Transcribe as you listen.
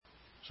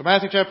So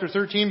Matthew chapter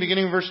 13,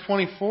 beginning verse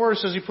 24,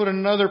 says he put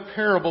another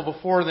parable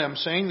before them,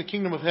 saying, the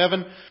kingdom of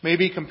heaven may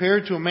be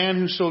compared to a man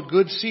who sowed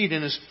good seed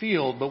in his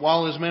field, but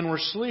while his men were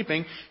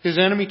sleeping, his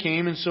enemy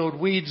came and sowed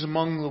weeds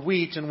among the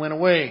wheat and went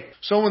away.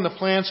 So when the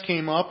plants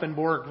came up and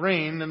bore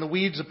grain, then the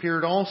weeds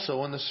appeared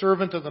also, and the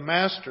servant of the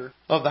master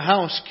of the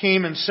house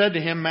came and said to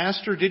him,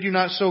 Master, did you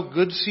not sow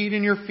good seed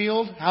in your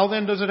field? How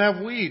then does it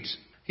have weeds?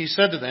 He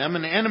said to them,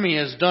 an enemy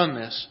has done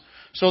this.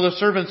 So the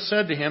servant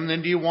said to him,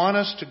 then do you want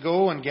us to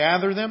go and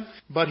gather them?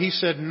 But he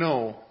said,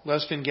 no,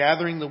 lest in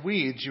gathering the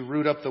weeds you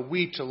root up the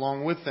wheat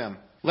along with them.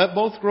 Let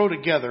both grow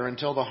together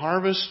until the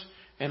harvest,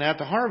 and at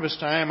the harvest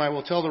time I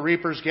will tell the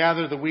reapers,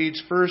 gather the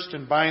weeds first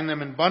and bind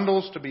them in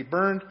bundles to be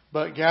burned,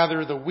 but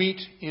gather the wheat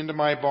into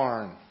my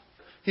barn.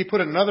 He put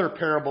another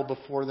parable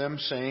before them,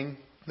 saying,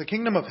 the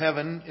kingdom of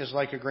heaven is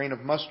like a grain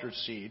of mustard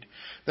seed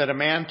that a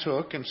man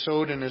took and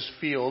sowed in his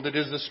field. It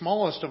is the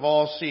smallest of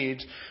all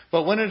seeds,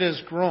 but when it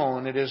is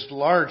grown, it is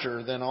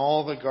larger than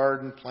all the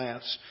garden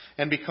plants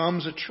and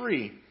becomes a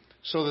tree,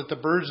 so that the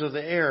birds of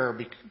the air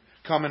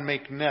come and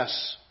make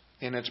nests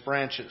in its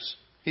branches.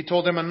 He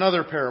told them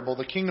another parable.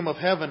 The kingdom of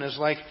heaven is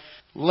like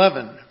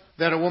leaven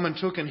that a woman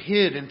took and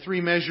hid in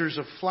 3 measures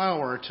of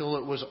flour till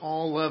it was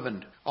all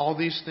leavened. All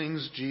these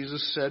things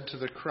Jesus said to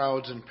the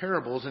crowds in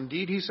parables.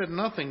 Indeed, he said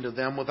nothing to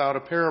them without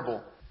a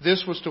parable.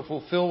 This was to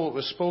fulfill what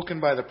was spoken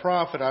by the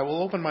prophet. I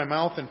will open my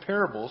mouth in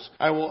parables.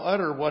 I will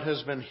utter what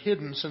has been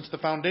hidden since the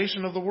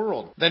foundation of the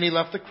world. Then he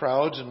left the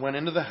crowds and went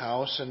into the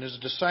house, and his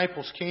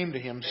disciples came to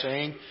him,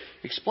 saying,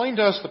 explain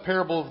to us the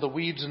parable of the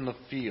weeds in the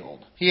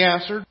field. He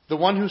answered, the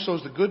one who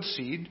sows the good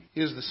seed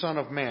is the Son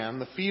of Man.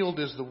 The field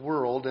is the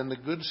world, and the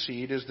good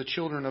seed is the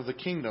children of the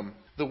kingdom.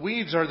 The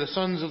weeds are the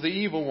sons of the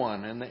evil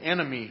one, and the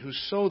enemy who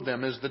sowed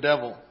them is the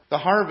devil. The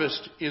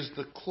harvest is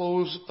the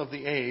close of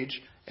the age,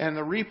 and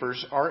the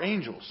reapers are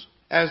angels.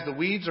 As the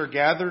weeds are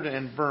gathered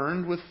and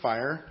burned with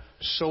fire,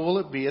 so will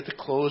it be at the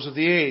close of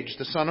the age.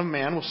 The Son of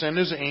Man will send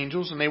his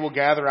angels, and they will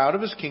gather out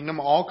of his kingdom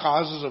all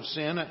causes of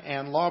sin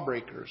and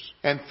lawbreakers,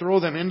 and throw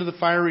them into the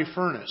fiery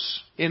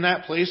furnace. In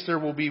that place there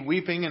will be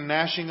weeping and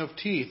gnashing of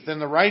teeth. Then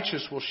the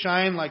righteous will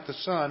shine like the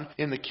sun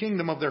in the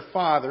kingdom of their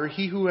Father.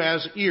 He who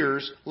has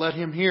ears, let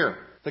him hear.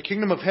 The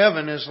kingdom of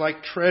heaven is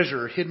like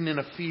treasure hidden in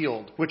a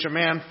field, which a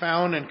man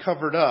found and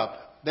covered up.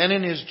 Then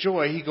in his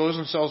joy he goes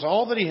and sells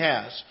all that he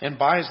has and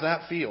buys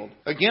that field.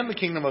 Again, the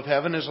kingdom of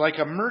heaven is like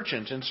a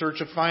merchant in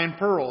search of fine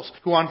pearls,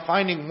 who on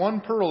finding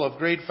one pearl of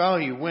great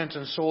value went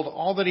and sold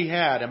all that he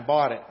had and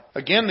bought it.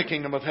 Again, the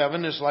kingdom of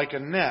heaven is like a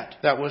net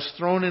that was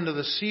thrown into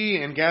the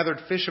sea and gathered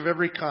fish of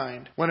every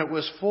kind. When it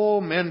was full,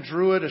 men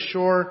drew it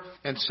ashore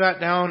and sat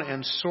down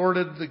and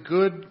sorted the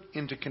good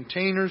into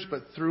containers,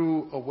 but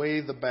threw away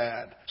the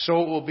bad.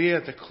 So it will be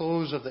at the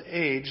close of the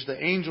age.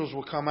 The angels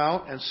will come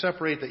out and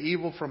separate the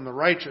evil from the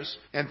righteous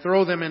and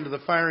throw them into the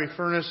fiery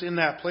furnace. In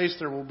that place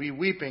there will be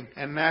weeping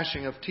and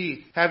gnashing of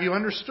teeth. Have you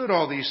understood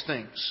all these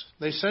things?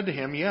 They said to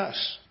him,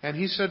 yes. And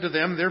he said to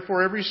them,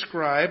 therefore every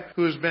scribe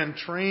who has been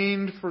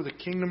trained for the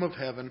kingdom of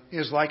heaven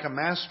is like a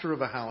master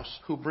of a house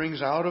who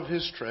brings out of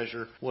his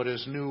treasure what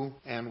is new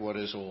and what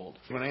is old.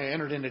 When I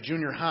entered into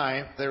junior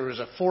high, there was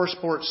a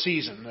 4-sport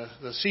season.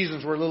 The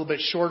seasons were a little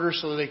bit shorter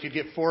so they could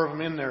get 4 of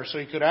them in there. So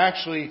you could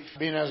actually,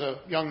 being as a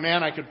young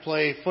man, I could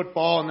play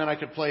football, and then I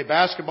could play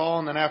basketball,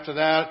 and then after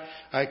that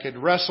I could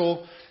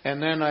wrestle,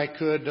 and then I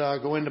could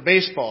go into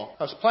baseball.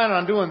 I was planning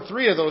on doing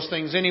 3 of those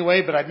things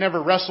anyway, but I'd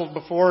never wrestled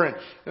before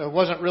and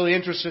wasn't really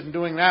interested in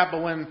doing that.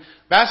 But when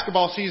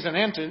basketball season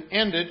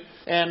ended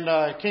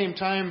and came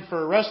time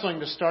for wrestling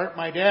to start,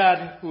 my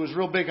dad, who was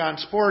real big on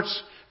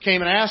sports,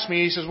 came and asked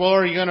me. He says, well,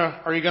 are you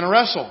gonna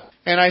wrestle?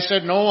 And I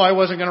said, no, I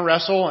wasn't going to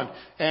wrestle.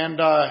 And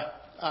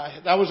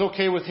that was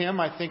okay with him.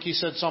 I think he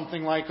said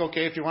something like,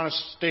 okay, if you want to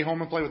stay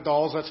home and play with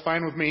dolls, that's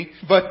fine with me.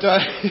 But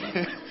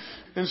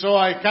and so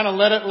I kind of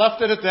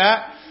left it at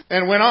that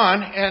and went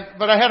on.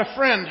 But I had a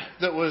friend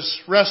that was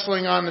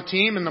wrestling on the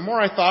team, and the more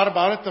I thought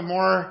about it, the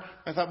more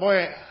I thought,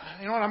 boy,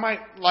 you know what, I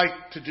might like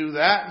to do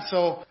that. And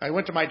so I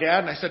went to my dad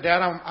and I said,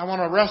 Dad, I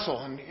want to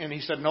wrestle. And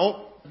he said,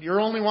 nope, you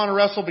only want to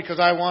wrestle because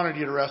I wanted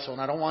you to wrestle,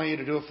 and I don't want you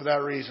to do it for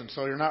that reason,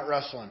 so you're not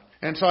wrestling.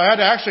 And so I had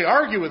to actually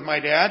argue with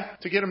my dad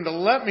to get him to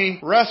let me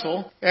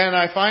wrestle, and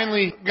I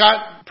finally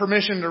got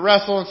permission to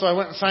wrestle, and so I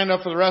went and signed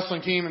up for the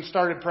wrestling team and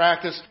started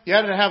practice. You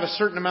had to have a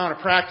certain amount of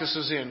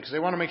practices in because they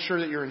want to make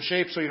sure that you're in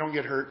shape so you don't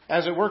get hurt.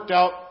 As it worked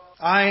out,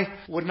 I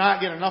would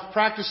not get enough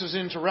practices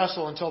in to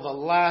wrestle until the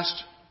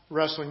last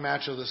wrestling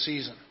match of the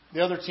season.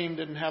 The other team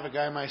didn't have a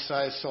guy my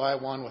size, so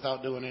I won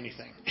without doing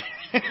anything.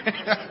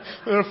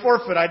 With a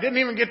forfeit. I didn't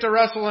even get to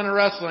wrestle in a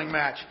wrestling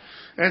match.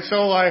 And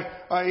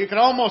so you could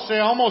almost say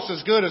almost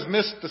as good as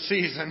missed the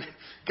season.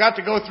 Got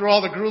to go through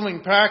all the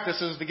grueling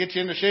practices to get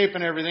you into shape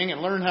and everything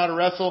and learn how to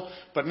wrestle,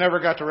 but never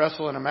got to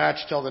wrestle in a match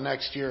till the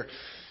next year.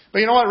 But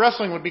you know what?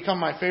 Wrestling would become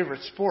my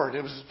favorite sport.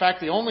 It was, in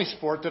fact, the only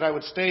sport that I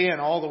would stay in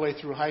all the way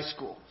through high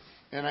school.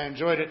 And I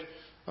enjoyed it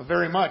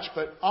very much,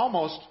 but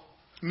almost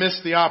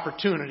missed the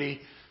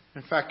opportunity.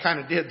 In fact, kind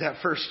of did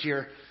that first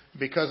year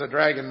because of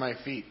dragging my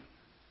feet.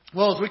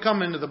 Well, as we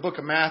come into the book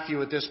of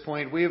Matthew at this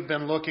point, we have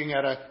been looking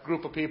at a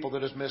group of people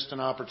that has missed an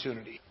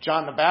opportunity.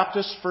 John the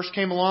Baptist first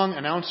came along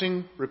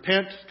announcing,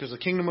 repent, because the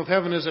kingdom of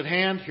heaven is at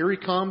hand. Here he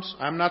comes.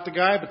 I'm not the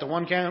guy, but the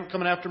one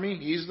coming after me,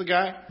 he's the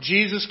guy.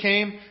 Jesus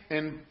came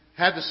and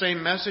had the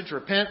same message,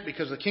 repent,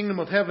 because the kingdom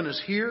of heaven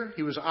is here.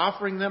 He was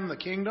offering them the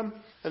kingdom.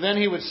 And then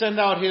he would send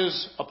out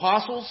his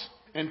apostles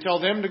and tell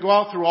them to go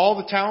out through all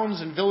the towns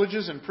and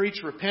villages and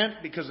preach, repent,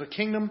 because the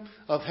kingdom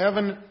of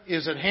heaven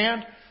is at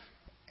hand.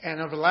 And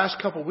over the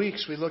last couple of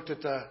weeks, we looked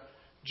at the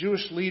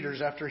Jewish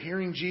leaders after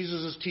hearing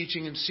Jesus'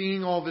 teaching and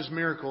seeing all of his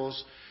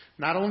miracles.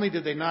 Not only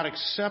did they not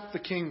accept the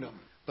kingdom,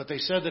 but they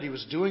said that he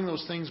was doing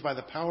those things by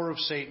the power of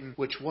Satan,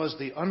 which was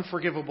the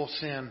unforgivable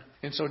sin.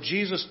 And so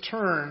Jesus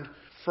turned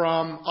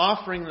from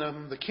offering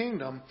them the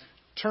kingdom,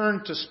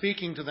 turned to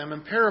speaking to them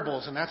in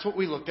parables. And that's what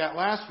we looked at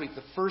last week,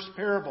 the first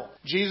parable.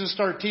 Jesus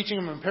started teaching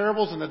them in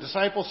parables, and the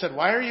disciples said,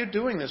 "Why are you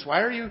doing this?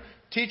 Why are you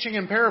teaching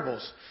in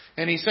parables?"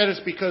 And he said, "It's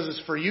because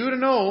it's for you to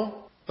know,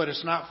 but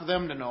it's not for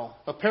them to know.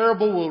 A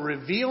parable will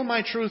reveal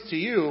my truth to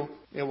you.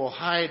 It will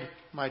hide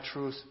my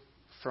truth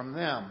from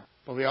them."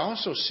 But we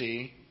also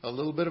see a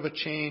little bit of a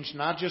change,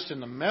 not just in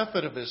the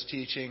method of his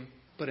teaching,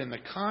 but in the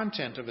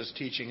content of his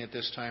teaching at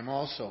this time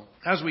also.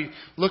 As we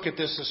look at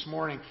this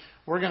morning,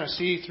 we're going to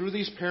see through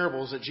these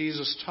parables that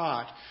Jesus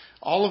taught,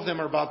 all of them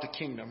are about the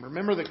kingdom.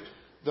 Remember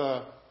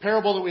the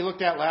parable that we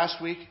looked at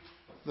last week?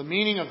 The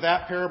meaning of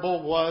that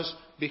parable was,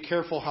 be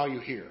careful how you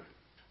hear.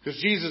 Because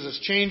Jesus is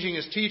changing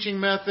his teaching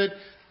method.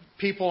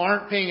 People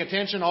aren't paying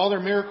attention. All their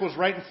miracles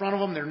right in front of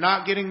them. They're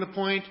not getting the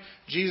point.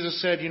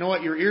 Jesus said, you know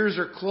what? Your ears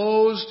are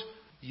closed.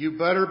 You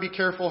better be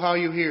careful how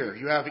you hear.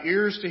 You have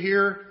ears to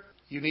hear.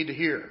 You need to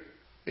hear.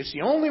 It's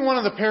the only one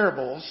of the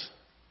parables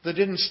that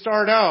didn't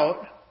start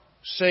out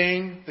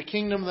saying the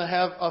kingdom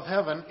of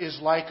heaven is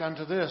like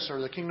unto this,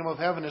 or the kingdom of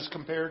heaven is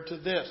compared to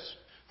this.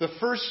 The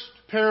first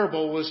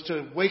parable was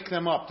to wake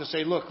them up, to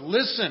say, look,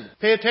 listen,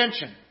 pay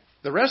attention.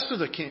 The rest of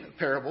the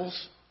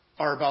parables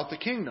are about the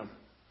kingdom.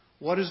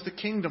 What is the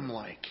kingdom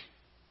like?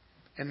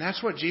 And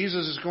that's what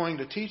Jesus is going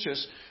to teach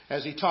us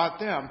as he taught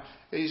them.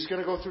 He's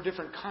going to go through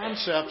different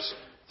concepts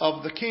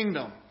of the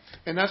kingdom.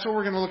 And that's what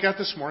we're going to look at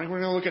this morning. We're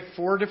going to look at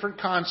 4 different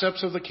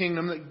concepts of the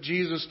kingdom that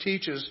Jesus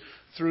teaches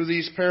through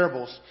these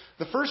parables.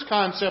 The first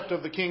concept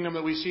of the kingdom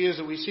that we see is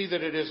that we see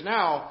that it is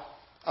now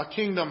a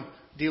kingdom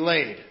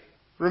delayed.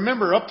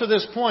 Remember, up to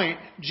this point,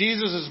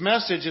 Jesus'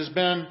 message has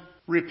been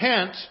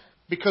repent,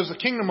 because the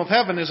kingdom of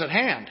heaven is at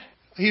hand.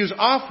 He was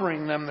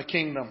offering them the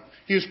kingdom.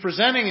 He was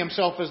presenting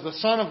himself as the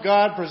Son of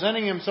God,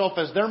 presenting himself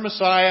as their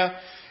Messiah,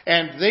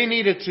 and they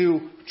needed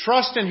to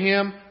trust in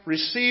him,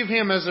 receive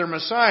him as their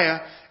Messiah,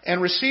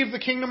 and receive the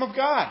kingdom of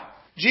God.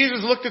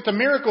 Jesus looked at the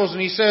miracles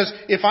and he says,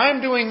 if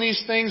I'm doing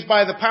these things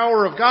by the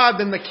power of God,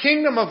 then the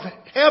kingdom of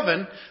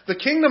heaven, the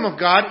kingdom of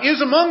God,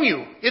 is among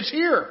you. It's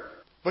here.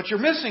 But you're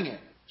missing it.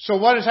 So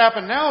what has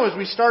happened now is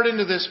we start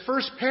into this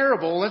first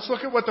parable. Let's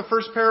look at what the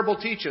first parable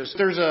teaches.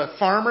 There's a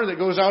farmer that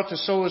goes out to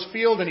sow his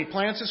field, and he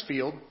plants his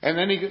field, and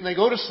then they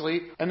go to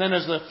sleep. And then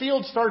as the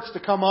field starts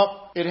to come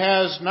up, it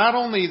has not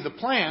only the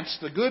plants,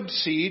 the good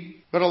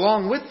seed, but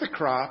along with the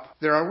crop,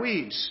 there are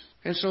weeds.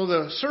 And so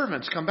the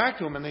servants come back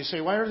to him and they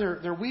say, why are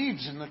there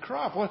weeds in the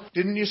crop? What,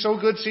 didn't you sow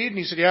good seed? And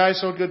he said, yeah, I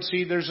sowed good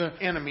seed. There's an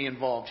enemy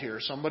involved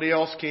here. Somebody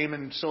else came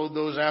and sowed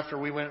those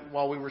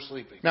while we were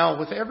sleeping. Now,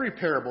 with every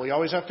parable, you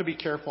always have to be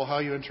careful how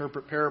you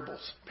interpret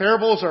parables.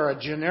 Parables are a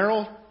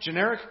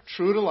generic,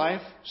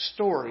 true-to-life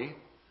story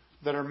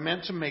that are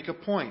meant to make a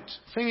point.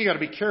 The thing you got to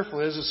be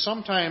careful is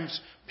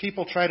sometimes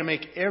people try to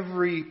make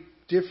every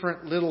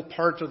different little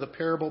part of the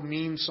parable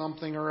mean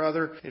something or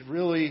other. It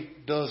really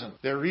doesn't.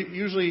 They're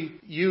usually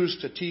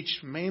used to teach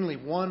mainly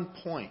one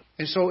point.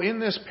 And so in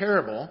this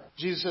parable,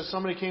 Jesus says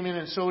somebody came in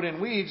and sowed in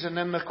weeds, and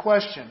then the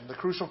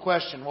crucial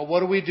question, well,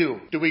 what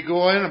do? Do we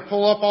go in and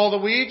pull up all the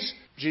weeds?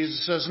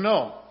 Jesus says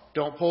no.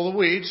 Don't pull the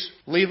weeds.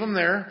 Leave them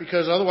there,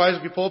 because otherwise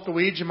if you pull up the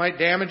weeds, you might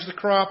damage the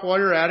crop while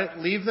you're at it.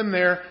 Leave them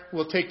there.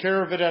 We'll take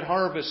care of it at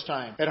harvest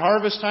time. At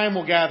harvest time,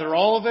 we'll gather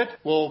all of it.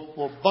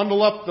 We'll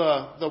bundle up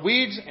the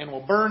weeds, and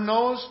we'll burn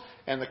those,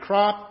 and the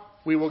crop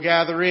we will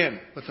gather in.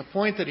 But the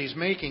point that he's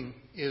making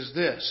is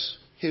this.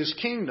 His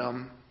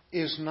kingdom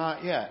is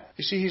not yet.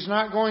 You see, he's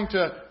not going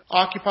to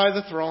occupy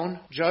the throne,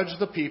 judge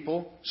the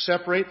people,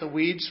 separate the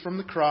weeds from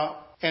the crop,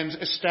 and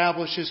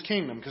establish his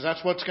kingdom. Because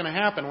that's what's going to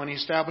happen when he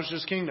establishes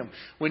his kingdom.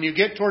 When you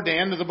get toward the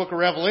end of the book of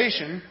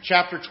Revelation,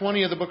 chapter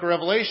 20 of the book of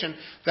Revelation,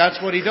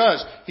 that's what he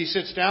does. He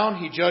sits down,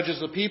 he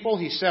judges the people,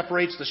 he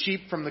separates the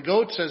sheep from the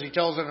goats, as he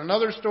tells in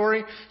another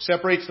story,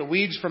 separates the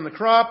weeds from the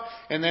crop,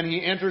 and then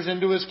he enters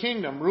into his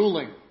kingdom,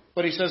 ruling.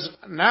 But he says,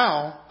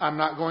 now I'm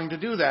not going to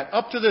do that.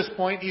 Up to this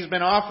point, he's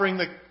been offering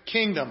the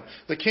kingdom.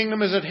 The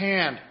kingdom is at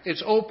hand.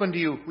 It's open to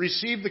you.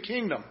 Receive the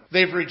kingdom.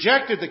 They've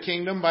rejected the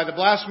kingdom by the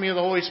blasphemy of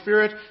the Holy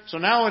Spirit, so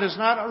now it is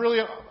not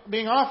really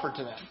being offered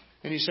to them.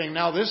 And he's saying,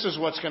 now this is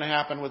what's going to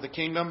happen with the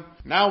kingdom.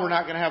 Now we're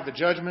not going to have the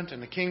judgment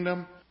and the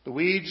kingdom. The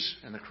weeds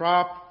and the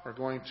crop are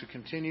going to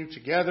continue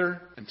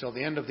together until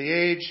the end of the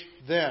age.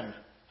 Then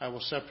I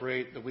will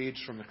separate the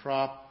weeds from the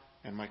crop,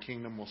 and my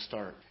kingdom will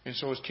start. And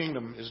so his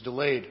kingdom is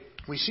delayed.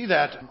 We see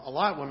that a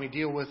lot when we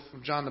deal with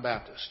John the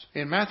Baptist.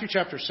 In Matthew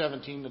chapter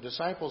 17, the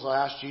disciples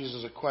ask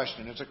Jesus a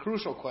question. It's a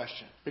crucial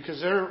question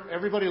because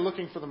everybody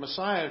looking for the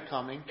Messiah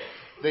coming,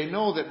 they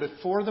know that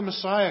before the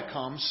Messiah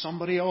comes,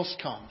 somebody else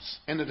comes.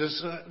 And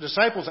the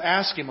disciples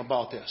ask him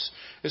about this.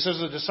 It says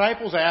the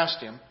disciples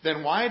asked him,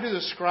 then why do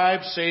the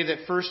scribes say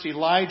that first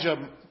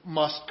Elijah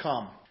must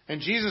come? And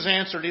Jesus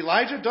answered,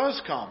 Elijah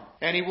does come,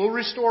 and he will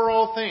restore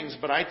all things.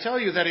 But I tell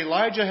you that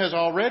Elijah has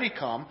already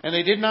come, and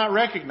they did not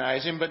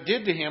recognize him, but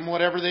did to him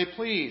whatever they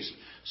pleased.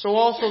 So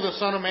also the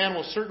Son of Man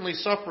will certainly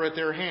suffer at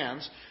their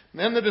hands. And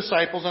then the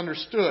disciples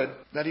understood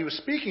that he was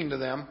speaking to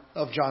them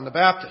of John the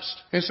Baptist.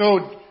 And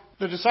so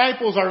the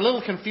disciples are a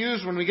little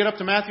confused when we get up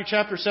to Matthew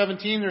chapter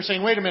 17. They're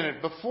saying, wait a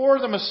minute, before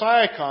the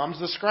Messiah comes,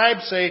 the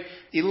scribes say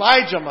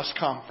Elijah must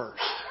come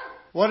first.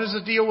 What is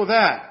the deal with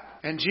that?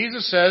 And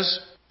Jesus says,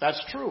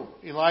 that's true.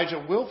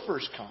 Elijah will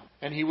first come,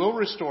 and he will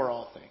restore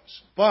all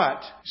things.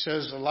 But, he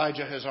says,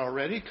 Elijah has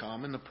already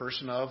come in the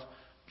person of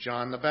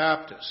John the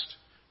Baptist.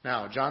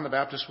 Now, John the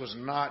Baptist was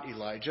not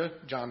Elijah.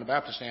 John the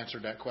Baptist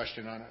answered that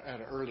question at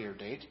an earlier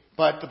date.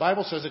 But the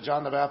Bible says that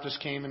John the Baptist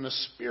came in the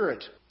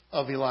spirit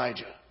of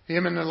Elijah.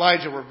 Him and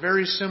Elijah were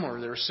very similar.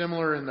 They were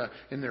similar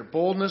in their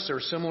boldness. They were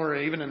similar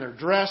even in their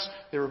dress.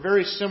 They were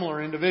very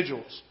similar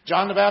individuals.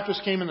 John the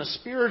Baptist came in the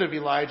spirit of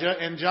Elijah,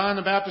 and John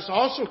the Baptist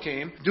also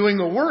came doing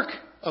the work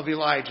of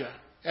Elijah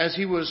as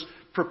he was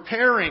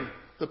preparing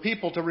the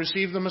people to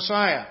receive the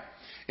Messiah.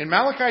 In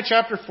Malachi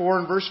chapter 4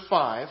 and verse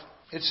 5,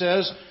 it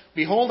says,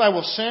 Behold, I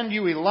will send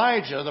you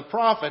Elijah the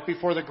prophet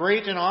before the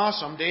great and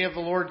awesome day of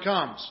the Lord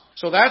comes.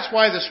 So that's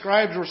why the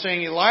scribes were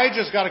saying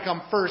Elijah's got to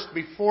come first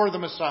before the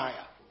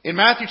Messiah. In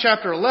Matthew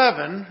chapter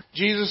 11,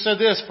 Jesus said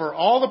this, For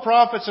all the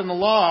prophets in the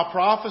law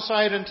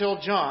prophesied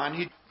until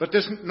John.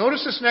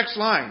 Notice this next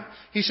line.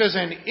 He says,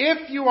 And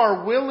if you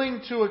are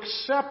willing to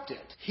accept it,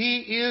 he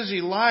is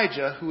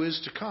Elijah who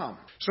is to come.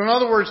 So in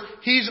other words,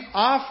 he's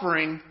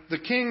offering the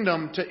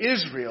kingdom to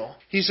Israel.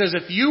 He says,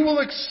 if you will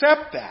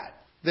accept that,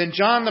 then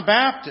John the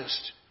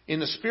Baptist, in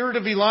the spirit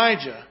of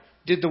Elijah,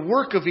 did the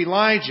work of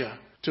Elijah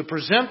to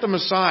present the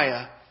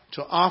Messiah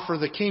to offer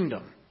the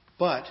kingdom.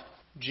 But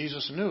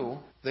Jesus knew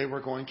they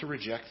were going to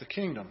reject the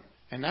kingdom.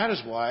 And that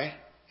is why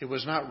it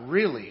was not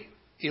really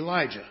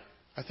Elijah.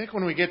 I think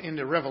when we get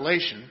into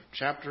Revelation,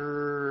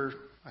 chapter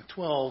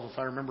 12, if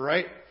I remember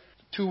right,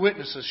 2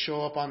 witnesses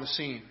show up on the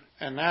scene.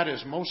 And that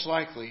is most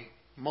likely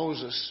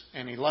Moses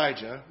and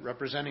Elijah,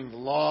 representing the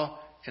law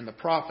and the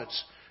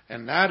prophets.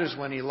 And that is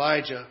when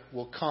Elijah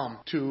will come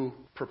to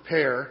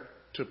prepare,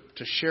 to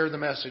share the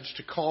message,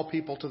 to call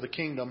people to the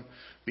kingdom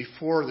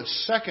before the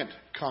second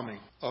coming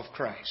of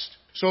Christ.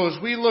 So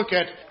as we look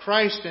at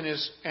Christ and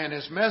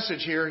his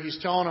message here, he's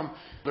telling them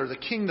that the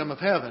kingdom of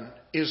heaven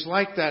is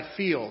like that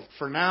field.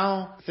 For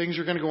now, things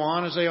are going to go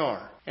on as they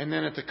are. And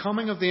then at the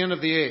coming of the end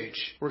of the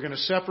age, we're going to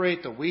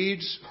separate the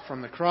weeds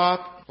from the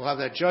crop. We'll have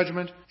that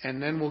judgment,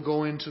 and then we'll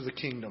go into the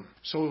kingdom.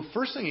 So the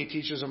first thing he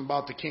teaches them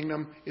about the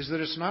kingdom is that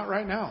it's not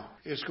right now.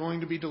 It's going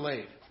to be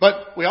delayed.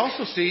 But we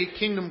also see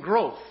kingdom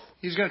growth.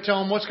 He's going to tell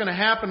them what's going to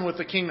happen with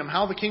the kingdom,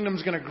 how the kingdom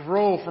is going to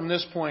grow from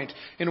this point.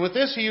 And with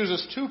this, he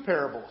uses 2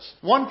 parables.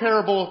 One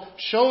parable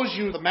shows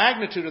you the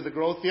magnitude of the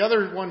growth. The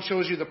other one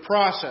shows you the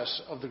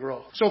process of the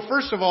growth. So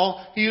first of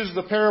all, he uses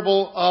the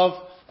parable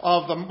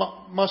of the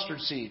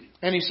mustard seed.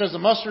 And he says the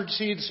mustard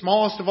seed,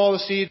 smallest of all the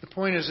seed. The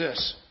point is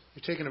this.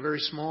 You're taking a very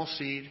small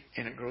seed,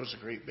 and it grows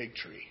a great big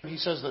tree. And he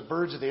says the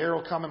birds of the air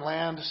will come and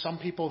land. Some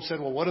people have said,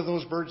 well, what do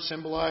those birds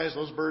symbolize?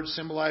 Those birds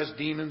symbolize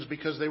demons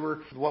because they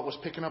were what was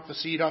picking up the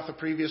seed off the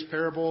previous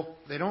parable.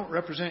 They don't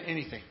represent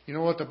anything. You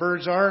know what the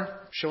birds are?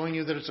 Showing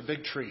you that it's a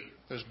big tree.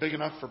 It's big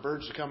enough for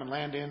birds to come and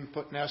land in,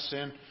 put nests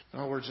in. In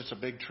other words, it's a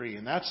big tree.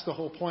 And that's the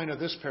whole point of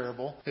this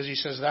parable, is he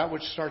says that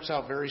which starts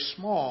out very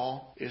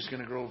small is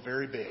going to grow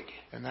very big.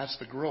 And that's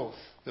the growth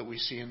that we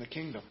see in the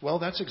kingdom. Well,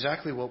 that's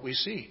exactly what we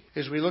see.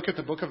 As we look at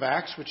the book of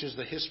Acts, which is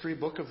the history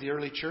book of the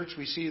early church,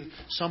 we see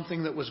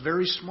something that was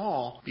very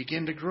small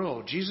begin to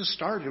grow. Jesus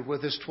started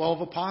with his 12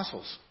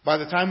 apostles. By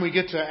the time we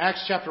get to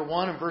Acts chapter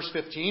 1 and verse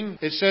 15,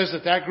 it says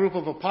that group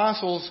of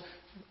apostles,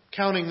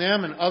 counting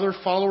them and other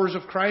followers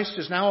of Christ,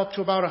 is now up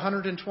to about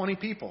 120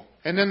 people.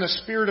 And then the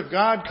Spirit of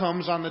God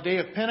comes on the day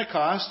of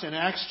Pentecost in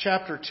Acts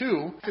chapter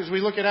 2. As we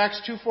look at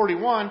Acts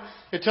 2:41,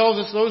 it tells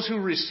us those who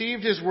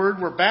received his word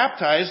were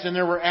baptized, and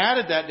there were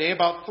added that day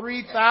about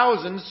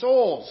 3,000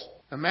 souls.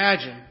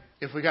 Imagine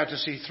if we got to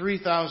see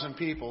 3,000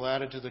 people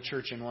added to the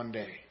church in one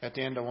day at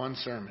the end of one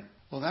sermon.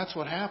 Well, that's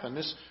what happened.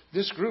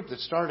 This group that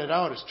started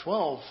out as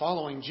 12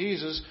 following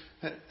Jesus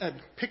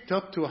had picked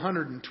up to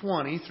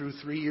 120 through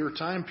 3-year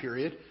time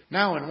period.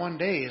 Now in one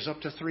day is up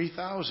to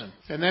 3,000.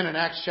 And then in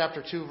Acts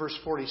chapter 2 verse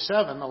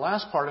 47, the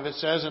last part of it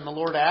says, And the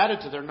Lord added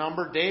to their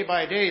number day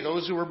by day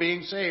those who were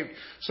being saved.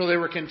 So they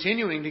were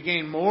continuing to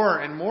gain more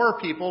and more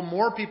people.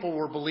 More people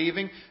were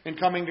believing and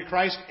coming to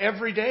Christ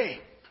every day.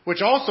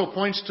 Which also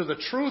points to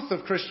the truth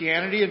of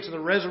Christianity and to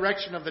the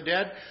resurrection of the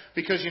dead.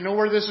 Because you know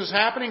where this is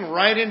happening?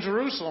 Right in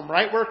Jerusalem.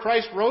 Right where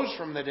Christ rose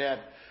from the dead.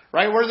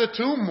 Right where the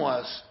tomb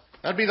was.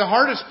 That'd be the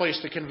hardest place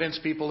to convince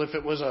people if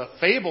it was a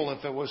fable,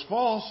 if it was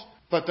false.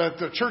 But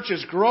the church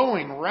is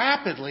growing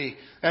rapidly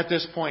at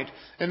this point.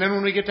 And then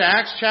when we get to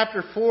Acts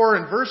chapter 4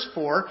 and verse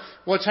 4,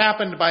 what's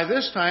happened by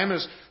this time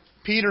is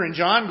Peter and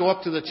John go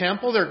up to the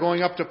temple. They're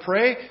going up to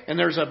pray, and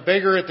there's a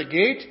beggar at the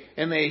gate,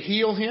 and they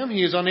heal him.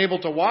 He is unable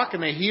to walk,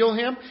 and they heal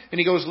him, and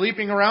he goes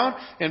leaping around.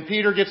 And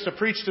Peter gets to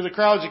preach to the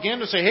crowds again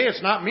to say, hey,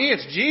 it's not me,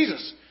 it's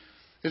Jesus.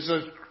 It's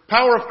the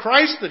power of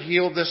Christ that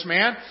healed this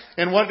man.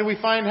 And what do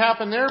we find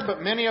happen there?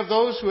 But many of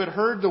those who had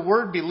heard the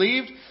word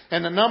believed,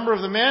 and the number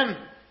of the men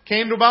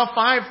came to about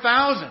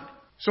 5,000.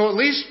 So at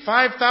least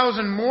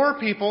 5,000 more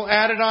people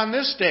added on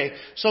this day.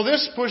 So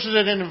this pushes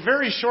it in a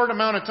very short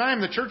amount of time.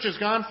 The church has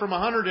gone from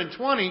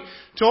 120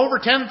 to over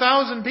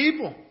 10,000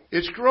 people.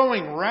 It's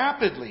growing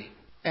rapidly.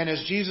 And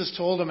as Jesus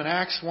told them in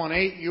Acts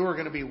 1:8, you are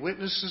going to be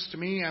witnesses to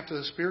me after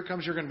the Spirit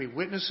comes. You're going to be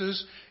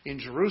witnesses in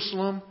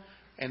Jerusalem,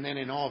 and then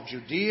in all of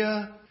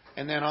Judea,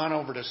 and then on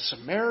over to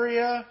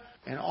Samaria,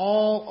 and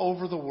all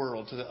over the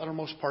world, to the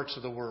uttermost parts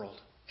of the world.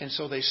 And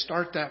so they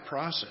start that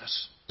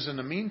process. In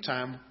the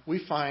meantime,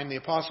 we find the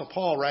Apostle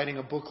Paul writing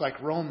a book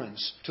like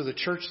Romans to the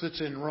church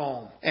that's in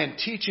Rome and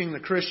teaching the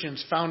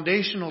Christians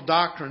foundational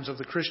doctrines of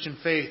the Christian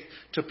faith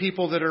to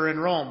people that are in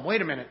Rome.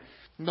 Wait a minute.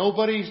 No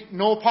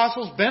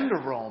apostles been to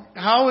Rome.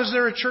 How is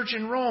there a church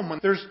in Rome when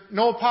there's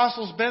no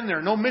apostles been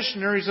there? No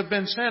missionaries have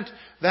been sent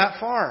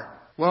that far.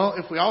 Well,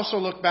 if we also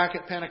look back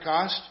at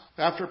Pentecost,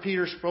 after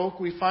Peter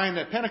spoke, we find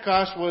that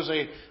Pentecost was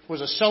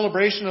a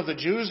celebration of the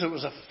Jews. It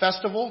was a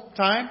festival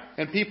time,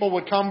 and people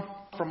would come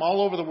from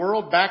all over the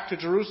world back to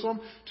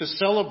Jerusalem to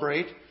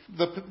celebrate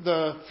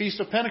the Feast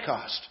of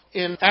Pentecost.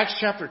 In Acts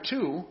chapter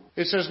 2,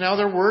 it says, now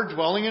there were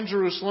dwelling in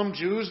Jerusalem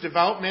Jews,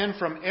 devout men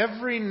from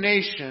every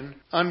nation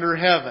under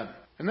heaven.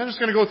 And then it's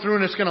going to go through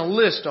and it's going to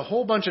list a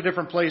whole bunch of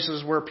different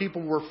places where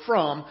people were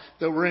from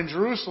that were in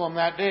Jerusalem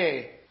that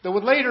day, that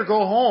would later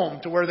go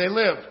home to where they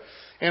lived.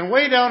 And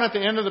way down at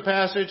the end of the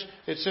passage,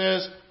 it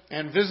says,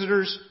 and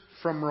visitors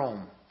from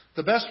Rome.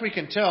 The best we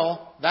can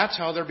tell, that's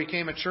how there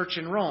became a church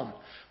in Rome.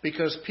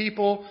 Because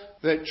people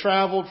that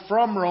traveled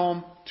from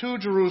Rome to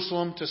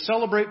Jerusalem to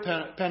celebrate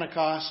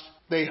Pentecost,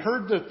 they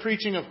heard the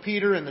preaching of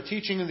Peter and the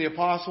teaching of the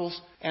apostles,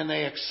 and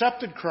they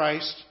accepted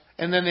Christ.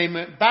 And then they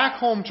went back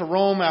home to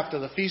Rome after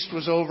the feast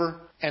was over,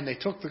 and they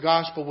took the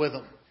gospel with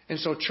them. And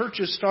so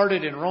churches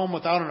started in Rome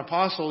without an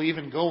apostle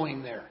even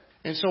going there.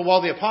 And so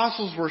while the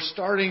apostles were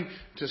starting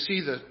to see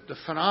the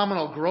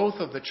phenomenal growth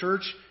of the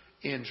church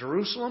in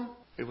Jerusalem,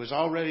 it was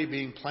already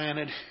being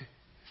planted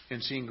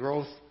and seeing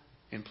growth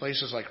in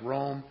places like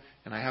Rome,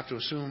 and I have to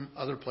assume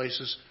other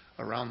places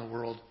around the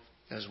world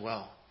as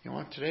well. You know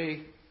what?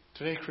 Today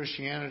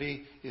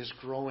Christianity is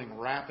growing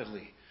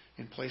rapidly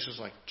in places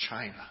like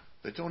China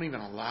that don't even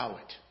allow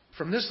it.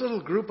 From this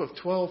little group of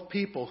 12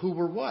 people who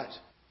were what?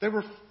 They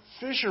were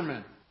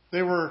fishermen.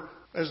 They were,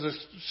 as the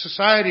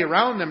society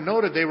around them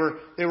noted, they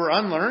were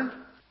unlearned.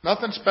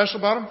 Nothing special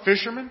about them.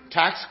 Fishermen,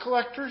 tax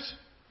collectors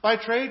by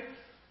trade.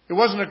 It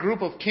wasn't a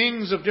group of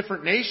kings of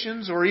different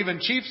nations or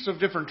even chiefs of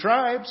different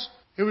tribes.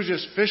 It was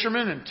just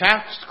fishermen and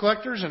tax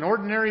collectors and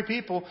ordinary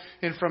people.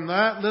 And from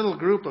that little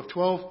group of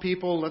 12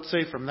 people, let's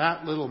say from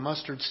that little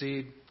mustard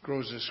seed,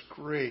 grows this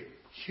great,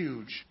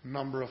 huge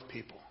number of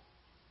people.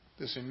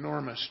 This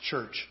enormous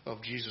church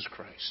of Jesus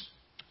Christ.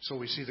 So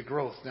we see the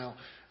growth. Now,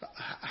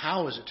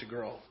 how is it to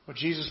grow? Well,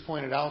 Jesus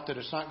pointed out that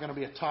it's not going to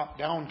be a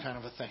top-down kind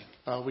of a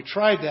thing. We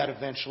tried that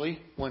eventually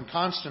when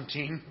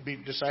Constantine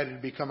decided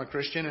to become a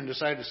Christian and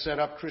decided to set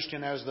up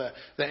Christian as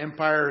the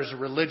empire as a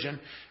religion.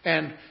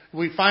 And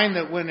we find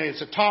that when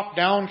it's a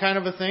top-down kind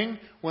of a thing,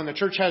 when the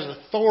church has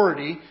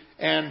authority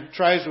and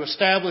tries to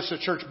establish the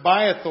church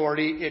by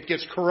authority, it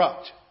gets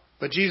corrupt.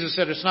 But Jesus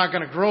said it's not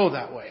going to grow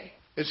that way.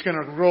 It's going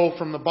to grow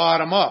from the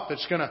bottom up.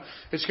 It's going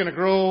to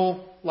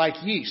grow like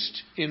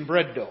yeast in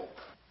bread dough.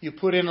 You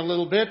put in a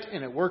little bit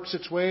and it works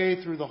its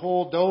way through the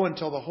whole dough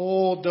until the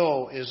whole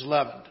dough is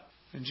leavened.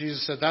 And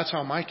Jesus said, that's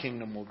how my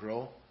kingdom will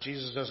grow.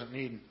 Jesus doesn't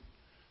need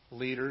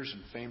leaders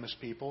and famous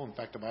people. In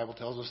fact, the Bible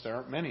tells us there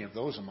aren't many of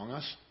those among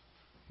us.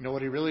 You know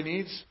what He really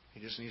needs?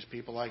 He just needs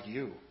people like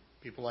you,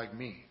 people like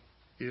me.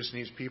 He just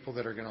needs people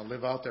that are going to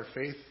live out their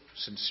faith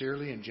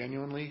sincerely and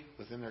genuinely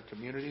within their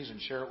communities and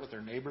share it with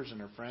their neighbors and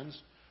their friends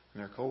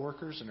and their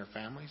coworkers and their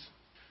families.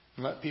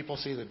 And let people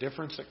see the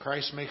difference that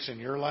Christ makes in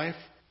your life,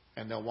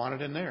 and they'll want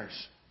it in theirs.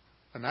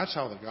 And that's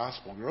how the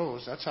gospel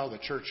grows. That's how the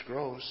church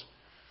grows.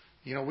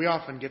 You know, we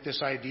often get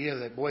this idea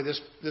that, boy, this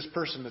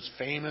person that's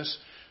famous,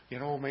 you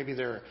know, maybe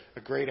they're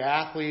a great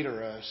athlete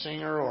or a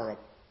singer or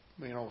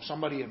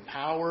somebody in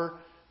power,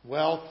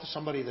 wealth,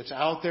 somebody that's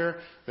out there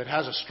that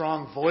has a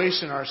strong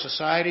voice in our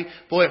society.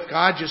 Boy, if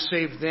God just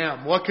saved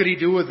them, what could He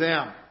do with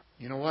them?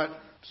 You know what?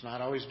 It's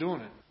not always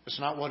doing it. It's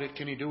not what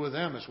can He do with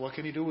them. It's what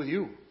can He do with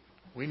you.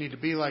 We need to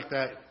be like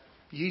that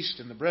yeast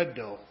in the bread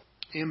dough.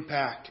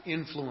 Impact,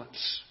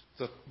 influence,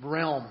 the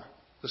realm,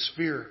 the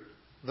sphere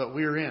that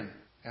we're in,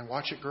 and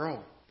watch it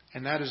grow.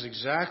 And that is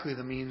exactly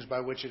the means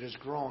by which it has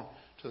grown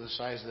to the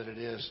size that it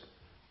is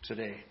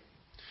today.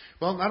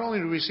 Well, not only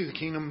do we see the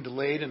kingdom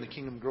delayed and the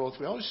kingdom growth,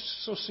 we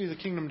also see the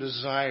kingdom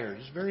desired.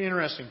 It's a very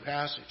interesting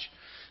passage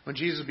when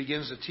Jesus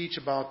begins to teach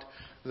about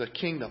the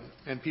kingdom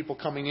and people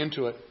coming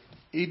into it.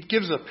 He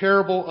gives a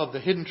parable of the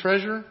hidden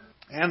treasure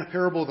and the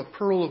parable of the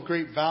pearl of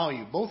great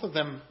value. Both of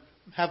them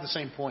have the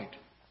same point.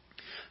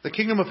 The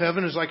kingdom of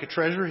heaven is like a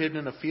treasure hidden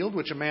in a field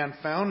which a man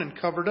found and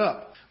covered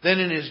up. Then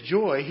in his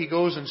joy, he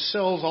goes and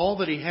sells all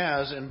that he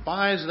has and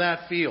buys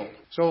that field.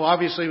 So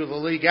obviously with the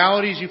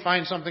legalities, you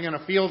find something in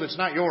a field, it's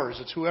not yours.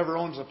 It's whoever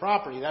owns the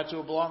property. That's who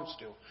it belongs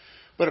to.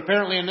 But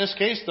apparently in this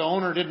case, the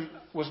owner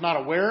was not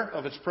aware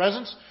of its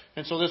presence.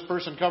 And so this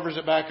person covers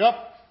it back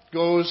up,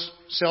 goes,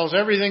 sells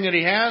everything that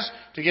he has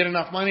to get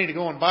enough money to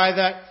go and buy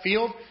that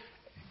field.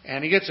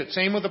 And he gets it.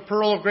 Same with the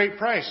pearl of great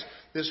price.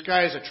 This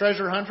guy is a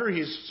treasure hunter.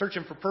 He's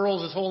searching for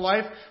pearls his whole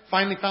life.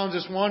 Finally found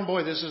this one.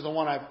 Boy, this is the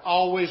one I've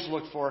always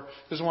looked for.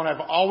 This is the one I've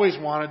always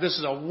wanted. This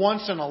is a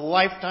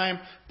once-in-a-lifetime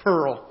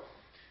pearl.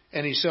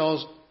 And he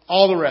sells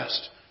all the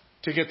rest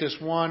to get this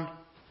one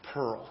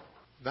pearl.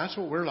 That's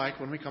what we're like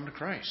when we come to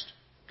Christ.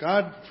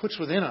 God puts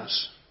within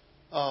us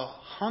a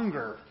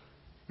hunger.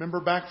 Remember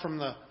back from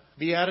the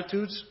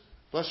Beatitudes?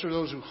 Blessed are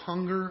those who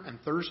hunger and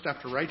thirst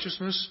after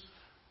righteousness.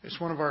 It's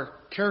one of our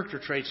character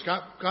traits.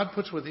 God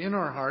puts within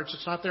our hearts,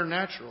 it's not there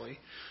naturally,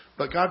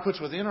 but God puts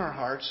within our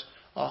hearts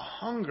a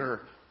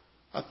hunger,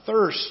 a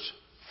thirst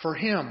for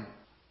Him.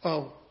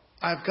 Oh,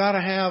 I've got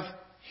to have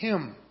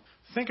Him.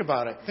 Think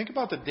about it. Think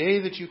about the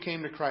day that you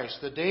came to Christ,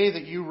 the day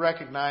that you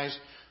recognized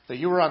that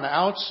you were on the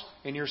outs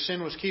and your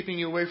sin was keeping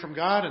you away from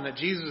God and that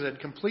Jesus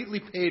had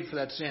completely paid for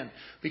that sin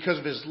because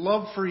of His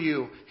love for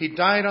you. He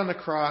died on the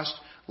cross,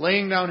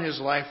 laying down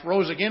His life,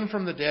 rose again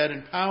from the dead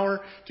in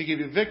power to give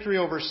you victory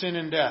over sin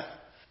and death.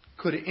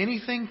 Could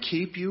anything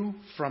keep you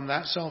from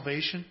that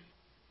salvation?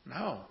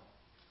 No.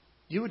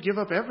 You would give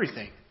up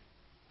everything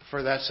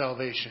for that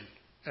salvation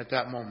at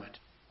that moment.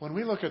 When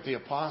we look at the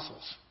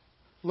apostles,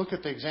 look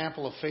at the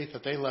example of faith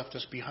that they left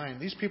us behind.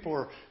 These people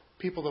were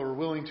people that were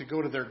willing to go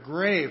to their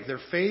grave. Their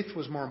faith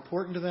was more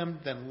important to them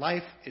than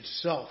life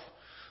itself.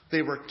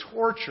 They were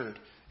tortured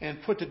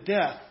and put to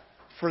death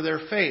for their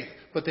faith,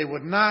 but they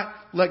would not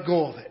let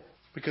go of it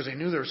because they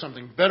knew there was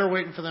something better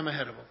waiting for them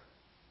ahead of them.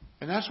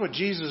 And that's what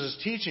Jesus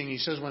is teaching. He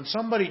says when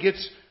somebody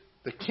gets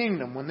the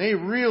kingdom, when they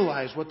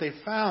realize what they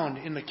found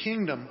in the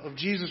kingdom of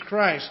Jesus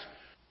Christ,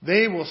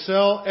 they will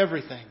sell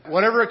everything.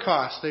 Whatever it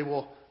costs, they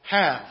will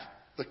have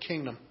the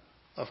kingdom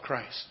of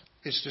Christ.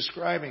 It's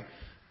describing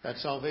that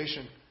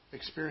salvation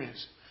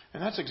experience.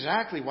 And that's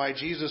exactly why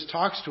Jesus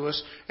talks to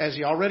us as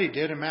He already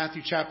did in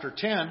Matthew chapter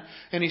 10.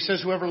 And He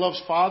says, whoever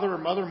loves father or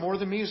mother more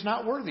than me is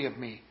not worthy of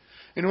me.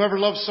 And whoever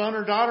loves son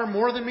or daughter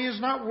more than me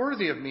is not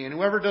worthy of me. And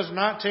whoever does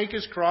not take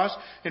his cross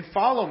and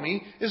follow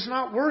me is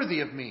not worthy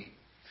of me.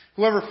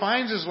 Whoever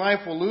finds his life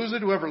will lose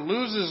it. Whoever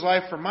loses his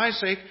life for my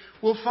sake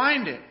will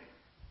find it.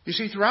 You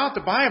see, throughout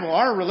the Bible,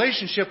 our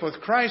relationship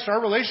with Christ,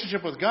 our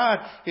relationship with God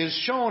is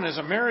shown as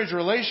a marriage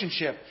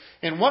relationship.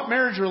 And what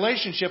marriage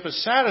relationship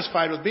is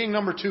satisfied with being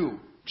number two?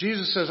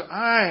 Jesus says,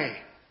 I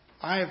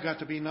have got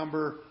to be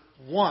number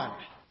one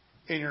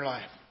in your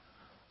life.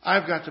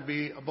 I've got to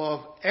be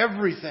above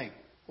everything,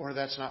 or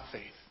that's not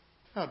faith.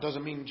 Now, it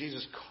doesn't mean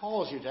Jesus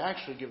calls you to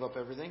actually give up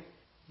everything.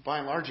 By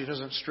and large, He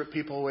doesn't strip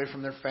people away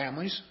from their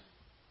families.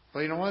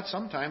 But you know what?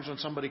 Sometimes when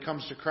somebody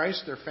comes to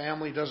Christ, their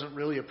family doesn't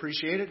really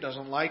appreciate it,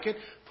 doesn't like it,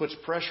 puts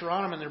pressure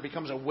on them, and there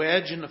becomes a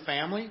wedge in the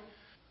family.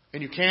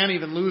 And you can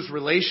even lose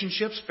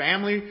relationships,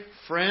 family,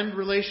 friend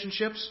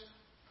relationships,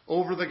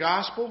 over the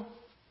gospel.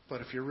 But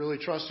if you're really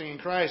trusting in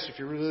Christ, if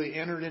you're really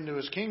entered into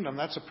His kingdom,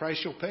 that's the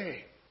price you'll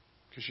pay.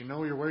 Because you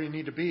know you're where you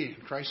need to be.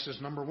 Christ is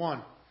number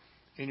one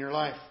in your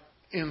life.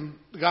 In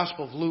the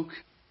Gospel of Luke,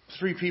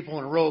 3 people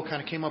in a row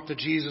kind of came up to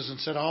Jesus and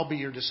said, I'll be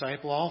your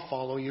disciple, I'll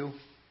follow you.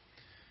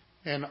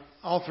 And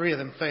all 3 of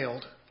them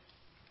failed.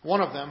 One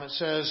of them, it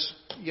says,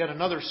 yet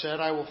another said,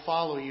 I will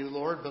follow you,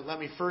 Lord, but let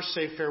me first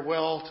say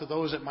farewell to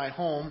those at my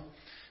home.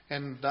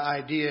 And the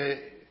idea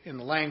in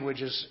the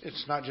language is,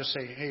 it's not just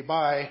say, hey,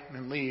 bye,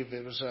 and leave.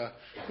 It was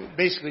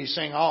basically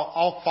saying,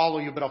 I'll follow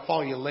you, but I'll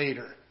follow you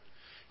later.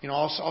 You know,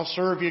 I'll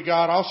serve you,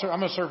 God. I'm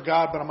going to serve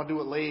God, but I'm going to do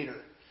it later.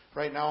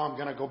 Right now I'm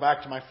going to go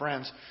back to my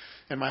friends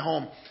and my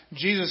home.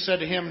 Jesus said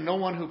to him, no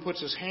one who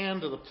puts his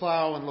hand to the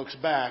plow and looks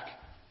back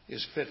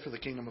is fit for the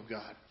kingdom of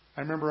God. I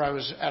remember I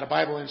was at a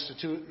Bible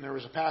Institute, and there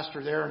was a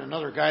pastor there and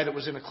another guy that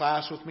was in a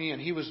class with me, and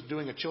he was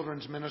doing a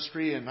children's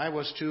ministry, and I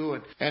was too.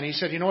 And he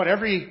said, you know what,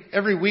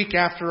 every week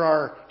after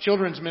our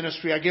children's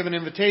ministry, I give an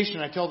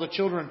invitation. I tell the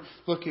children,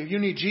 look, if you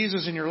need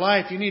Jesus in your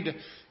life, you need to,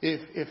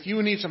 if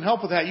you need some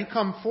help with that, you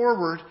come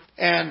forward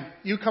and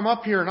you come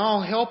up here and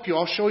I'll help you.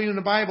 I'll show you in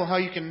the Bible how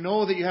you can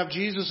know that you have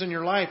Jesus in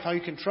your life, how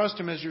you can trust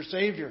Him as your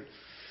Savior.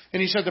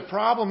 And he said, the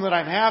problem that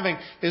I'm having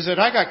is that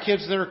I got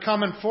kids that are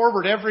coming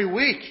forward every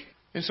week.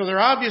 And so they're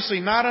obviously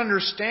not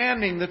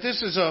understanding that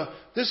this is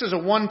a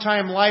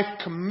one-time life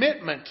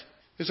commitment.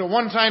 It's a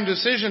one-time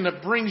decision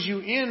that brings you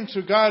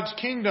into God's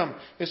kingdom.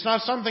 It's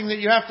not something that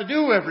you have to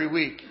do every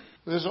week.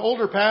 There's an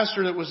older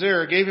pastor that was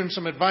there, gave him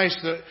some advice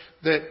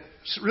that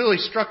really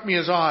struck me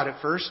as odd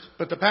at first.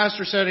 But the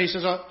pastor said, he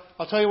says,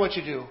 I'll tell you what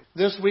you do.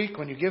 This week,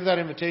 when you give that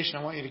invitation,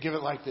 I want you to give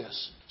it like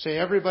this. Say,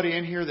 everybody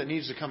in here that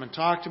needs to come and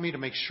talk to me to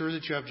make sure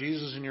that you have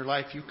Jesus in your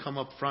life, you come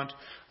up front.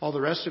 All the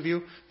rest of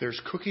you,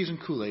 there's cookies and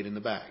Kool-Aid in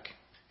the back.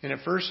 And at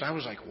first, I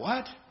was like,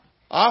 what?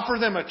 Offer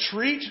them a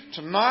treat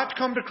to not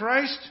come to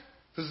Christ?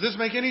 Does this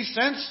make any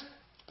sense?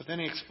 But then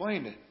he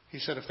explained it. He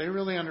said, if they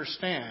really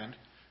understand,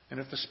 and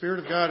if the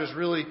Spirit of God is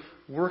really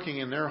working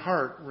in their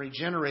heart,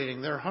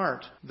 regenerating their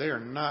heart, they are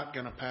not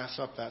going to pass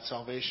up that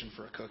salvation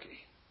for a cookie.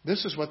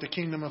 This is what the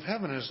kingdom of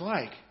heaven is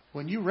like.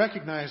 When you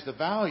recognize the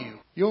value,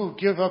 you'll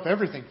give up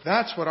everything.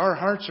 That's what our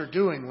hearts are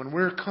doing when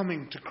we're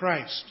coming to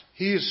Christ.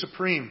 He is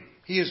supreme.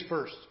 He is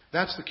first.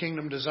 That's the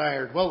kingdom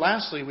desired. Well,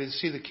 lastly, we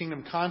see the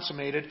kingdom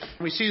consummated.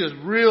 We see this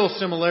real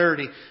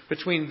similarity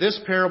between this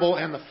parable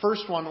and the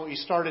first one that we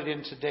started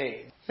in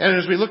today. And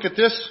as we look at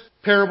this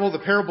parable, the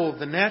parable of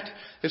the net,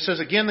 it says,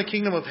 again, the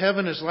kingdom of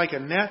heaven is like a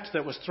net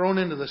that was thrown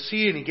into the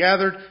sea, and he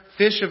gathered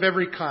fish of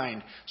every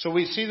kind. So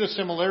we see the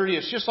similarity.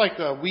 It's just like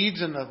the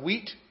weeds and the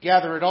wheat.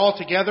 Gather it all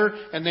together,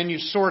 and then you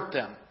sort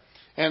them.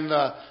 And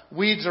the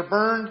weeds are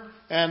burned,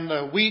 and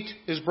the wheat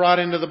is brought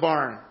into the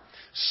barn.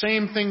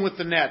 Same thing with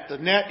the net. The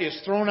net is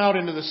thrown out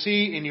into the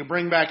sea, and you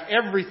bring back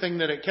everything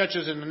that it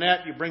catches in the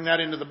net. You bring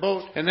that into the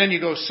boat, and then you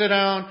go sit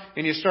down,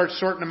 and you start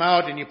sorting them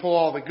out, and you pull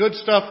all the good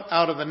stuff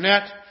out of the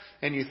net,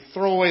 and you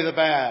throw away the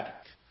bad.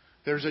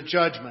 There's a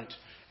judgment.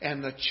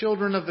 And the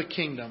children of the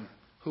kingdom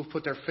who've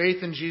put their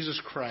faith in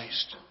Jesus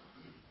Christ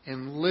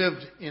and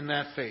lived in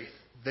that faith,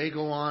 they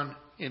go on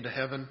into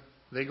heaven.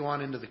 They go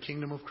on into the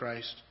kingdom of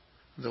Christ.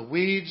 The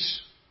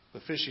weeds,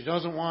 the fish he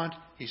doesn't want,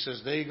 he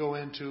says they go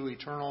into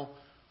eternal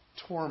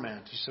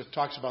torment. He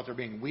talks about there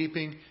being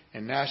weeping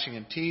and gnashing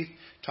of teeth.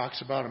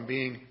 Talks about them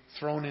being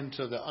thrown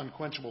into the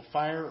unquenchable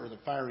fire or the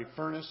fiery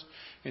furnace.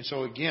 And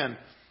so again,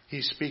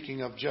 he's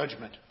speaking of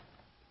judgment.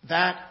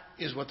 That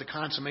is what the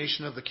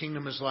consummation of the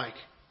kingdom is like.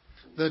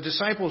 The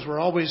disciples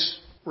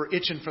were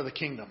itching for the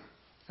kingdom.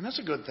 And that's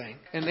a good thing.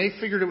 And they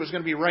figured it was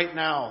going to be right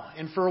now.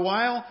 And for a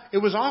while, it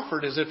was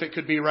offered as if it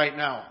could be right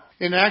now.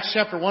 In Acts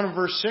chapter 1 and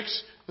verse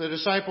 6, the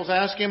disciples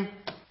ask him,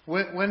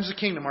 when's the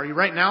kingdom? Are you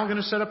right now going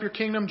to set up your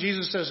kingdom?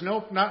 Jesus says,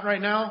 nope, not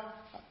right now.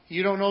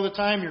 You don't know the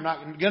time. You're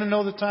not going to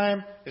know the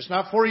time. It's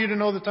not for you to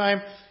know the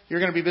time. You're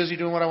going to be busy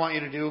doing what I want you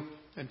to do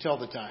until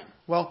the time.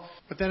 Well,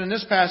 but then in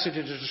this passage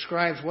it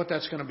describes what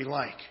that's going to be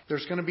like.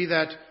 There's going to be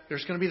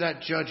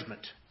that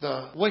judgment.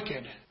 The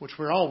wicked, which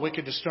we're all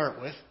wicked to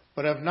start with,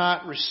 but have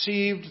not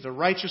received the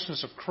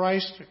righteousness of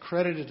Christ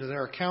accredited to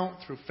their account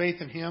through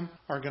faith in Him,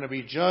 are going to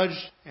be judged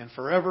and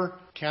forever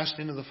cast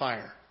into the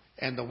fire.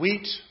 And the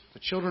wheat, the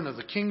children of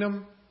the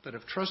kingdom that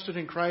have trusted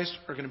in Christ,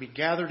 are going to be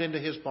gathered into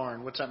His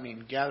barn. What's that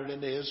mean? Gathered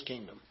into His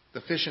kingdom.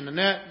 The fish in the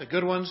net, the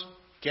good ones,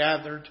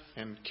 gathered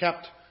and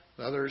kept.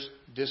 The others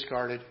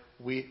discarded,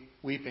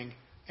 weeping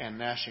and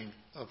gnashing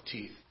of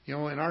teeth. You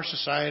know, in our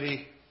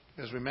society,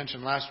 as we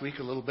mentioned last week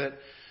a little bit,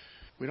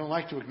 we don't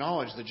like to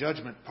acknowledge the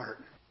judgment part.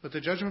 But the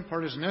judgment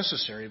part is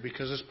necessary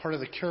because it's part of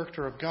the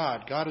character of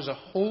God. God is a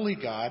holy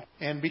God,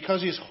 and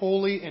because He's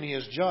holy and He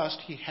is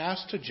just, He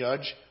has to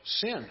judge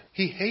sin.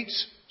 He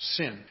hates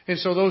sin. And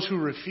so those who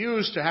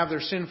refuse to have their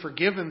sin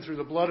forgiven through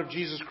the blood of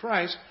Jesus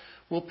Christ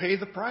will pay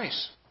the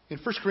price. In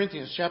 1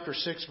 Corinthians chapter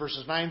 6,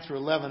 verses 9 through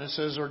 11, it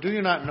says, "Or do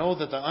you not know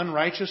that the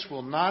unrighteous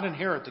will not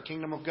inherit the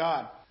kingdom of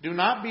God? Do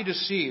not be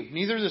deceived.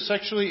 Neither the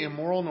sexually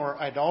immoral, nor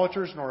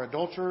idolaters, nor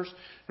adulterers,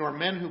 nor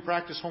men who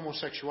practice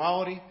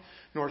homosexuality,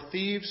 nor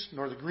thieves,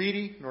 nor the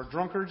greedy, nor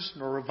drunkards,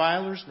 nor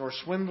revilers, nor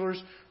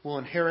swindlers will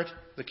inherit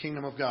the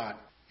kingdom of God."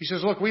 He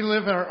says, look, we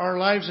live our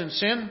lives in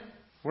sin.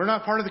 We're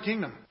not part of the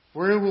kingdom.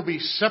 We will be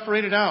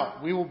separated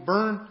out. We will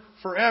burn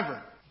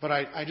forever. But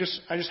I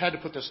just had to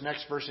put this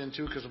next verse in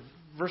too, because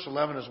verse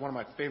 11 is one of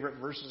my favorite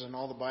verses in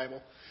all the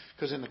Bible.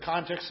 Because in the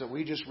context that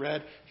we just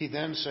read, he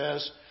then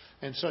says,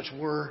 "And such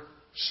were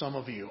some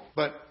of you.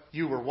 But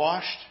you were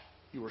washed,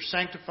 you were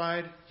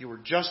sanctified, you were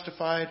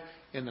justified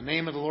in the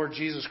name of the Lord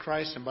Jesus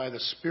Christ and by the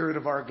Spirit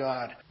of our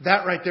God."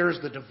 That right there is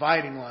the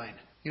dividing line.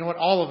 You know what?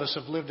 All of us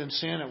have lived in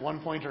sin at one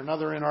point or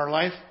another in our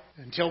life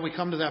until we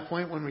come to that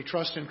point when we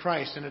trust in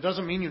Christ. And it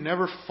doesn't mean you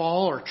never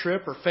fall or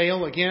trip or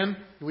fail again.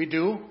 We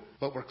do.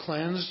 But we're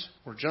cleansed,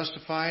 we're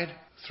justified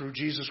through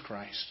Jesus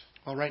Christ.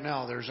 Well, right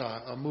now there's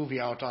a movie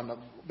out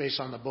based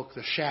on the book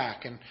The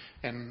Shack,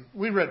 and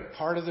we read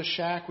part of The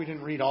Shack. We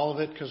didn't read all of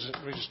it because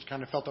we just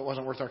kind of felt it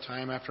wasn't worth our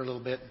time after a little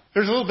bit.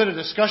 There's a little bit of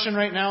discussion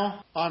right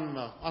now on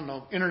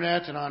the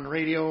internet and on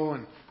radio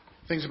and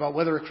things about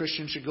whether a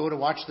Christian should go to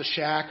watch The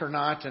Shack or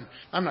not. And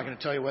I'm not going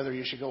to tell you whether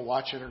you should go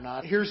watch it or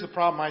not. Here's the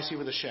problem I see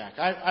with The Shack.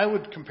 I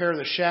would compare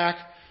The Shack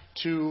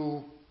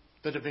to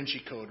the Da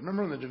Vinci Code.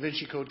 Remember when the Da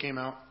Vinci Code came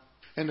out?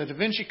 And the Da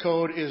Vinci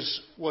Code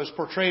was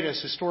portrayed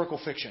as historical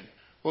fiction.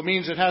 Well, it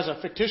means it has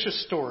a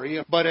fictitious story,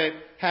 but it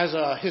has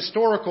a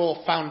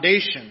historical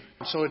foundation.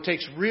 So it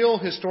takes real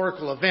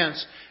historical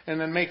events and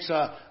then makes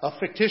a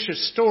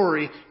fictitious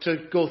story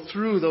to go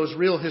through those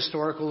real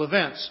historical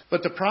events.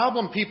 But the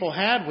problem people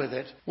had with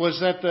it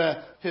was that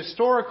the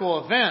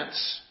historical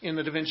events in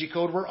the Da Vinci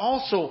Code were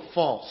also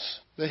false.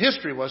 The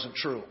history wasn't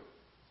true.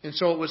 And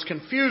so it was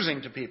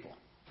confusing to people.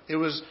 It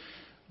was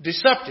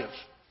deceptive.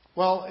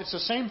 Well, it's the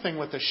same thing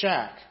with the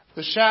shack.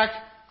 The shack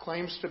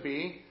claims to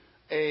be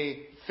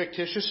a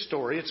fictitious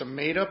story. It's a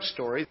made-up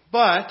story.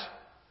 But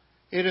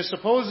it is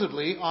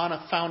supposedly on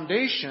a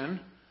foundation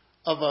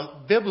of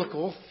a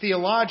biblical,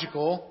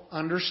 theological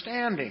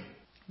understanding.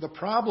 The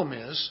problem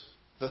is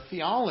the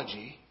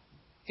theology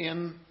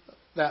in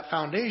that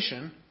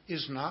foundation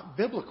is not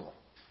biblical.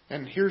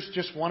 And here's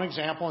just one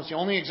example. It's the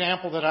only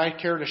example that I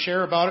care to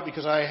share about it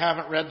because I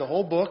haven't read the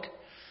whole book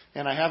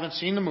and I haven't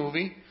seen the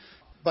movie.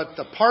 But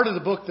the part of the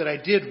book that I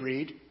did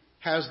read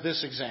has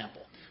this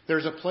example.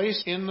 There's a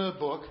place in the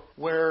book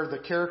where the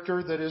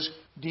character that is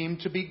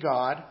deemed to be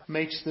God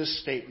makes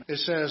this statement. It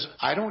says,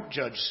 I don't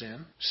judge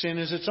sin. Sin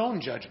is its own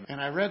judgment.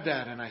 And I read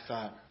that and I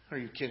thought, are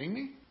you kidding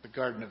me? The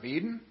Garden of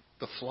Eden,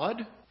 the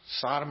flood,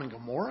 Sodom and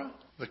Gomorrah,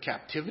 the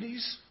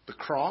captivities, the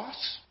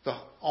cross,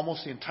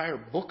 almost the entire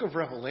book of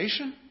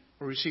Revelation,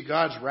 where we see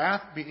God's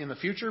wrath in the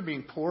future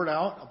being poured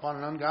out upon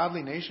an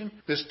ungodly nation.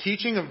 This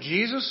teaching of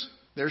Jesus,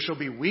 there shall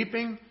be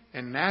weeping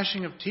and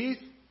gnashing of teeth.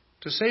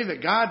 To say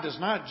that God does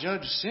not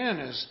judge sin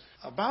is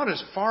about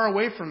as far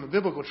away from the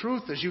biblical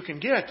truth as you can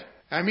get.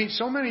 I meet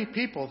so many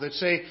people that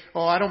say,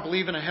 oh, I don't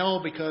believe in a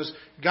hell because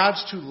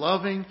God's too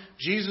loving.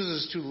 Jesus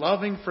is too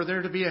loving for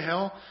there to be a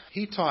hell.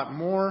 He taught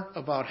more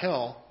about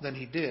hell than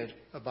he did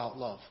about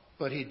love.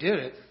 But he did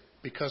it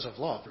because of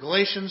love.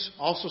 Galatians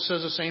also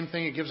says the same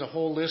thing. It gives a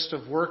whole list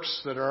of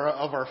works that are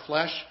of our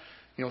flesh,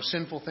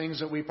 sinful things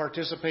that we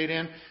participate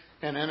in.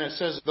 And then it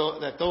says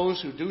that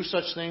those who do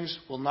such things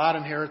will not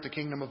inherit the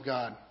kingdom of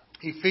God.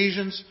 In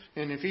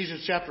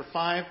Ephesians chapter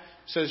 5,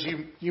 says,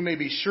 you may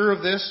be sure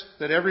of this,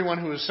 that everyone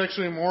who is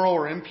sexually immoral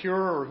or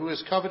impure or who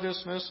is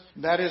covetousness,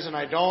 that is an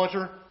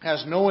idolater,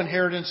 has no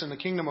inheritance in the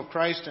kingdom of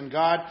Christ and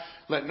God.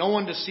 Let no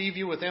one deceive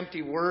you with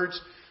empty words,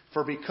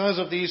 for because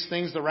of these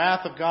things the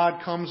wrath of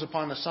God comes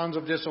upon the sons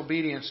of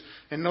disobedience.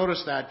 And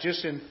notice that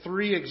just in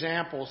 3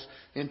 examples,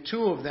 in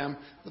 2 of them,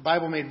 the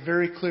Bible made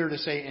very clear to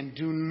say, and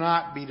do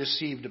not be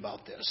deceived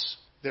about this.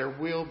 There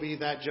will be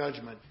that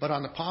judgment. But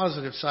on the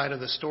positive side of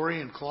the story,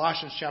 in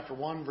Colossians chapter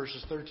 1,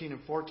 verses 13 and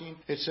 14,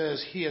 it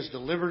says, He has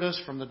delivered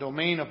us from the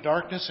domain of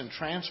darkness and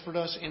transferred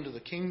us into the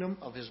kingdom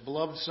of His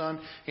beloved Son,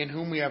 in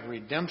whom we have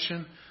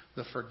redemption,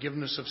 the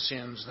forgiveness of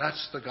sins.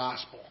 That's the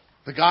gospel.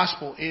 The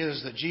gospel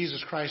is that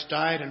Jesus Christ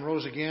died and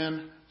rose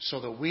again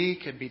so that we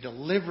could be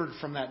delivered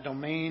from that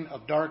domain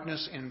of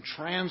darkness and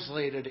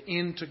translated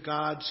into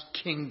God's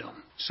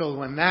kingdom. So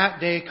when that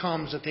day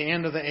comes at the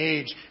end of the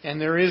age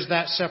and there is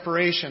that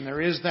separation,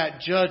 there is that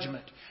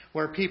judgment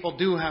where people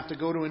do have to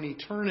go to an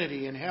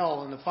eternity in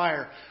hell in the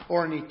fire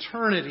or an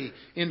eternity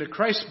into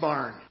Christ's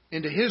barn,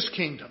 into His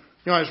kingdom.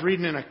 I was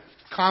reading in a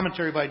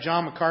commentary by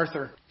John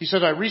MacArthur. He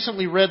said, I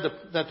recently read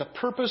that the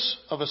purpose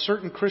of a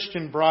certain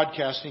Christian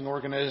broadcasting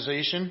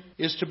organization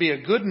is to be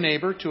a good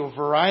neighbor to a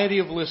variety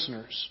of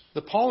listeners.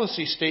 The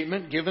policy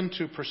statement given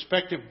to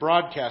prospective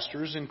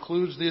broadcasters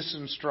includes this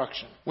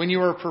instruction. When you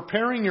are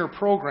preparing your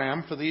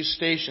program for these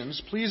stations,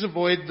 please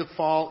avoid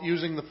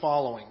using the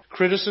following: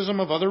 criticism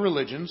of other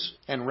religions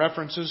and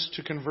references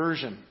to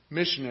conversion,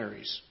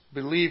 missionaries,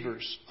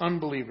 believers,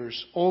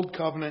 unbelievers, Old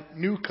Covenant,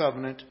 New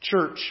Covenant,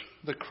 church,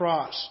 the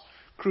cross,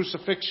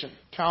 crucifixion,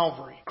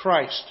 Calvary,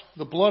 Christ,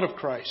 the blood of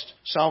Christ,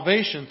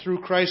 salvation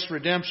through Christ's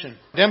redemption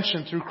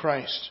through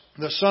Christ,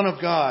 the Son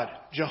of God,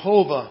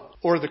 Jehovah,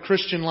 or the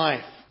Christian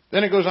life.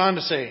 Then it goes on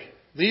to say,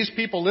 these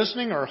people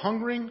listening are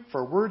hungering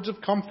for words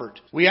of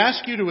comfort. We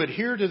ask you to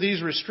adhere to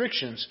these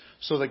restrictions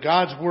so that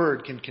God's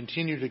Word can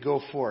continue to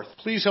go forth.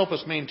 Please help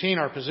us maintain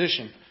our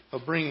position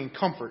of bringing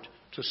comfort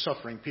to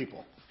suffering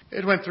people.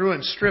 It went through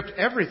and stripped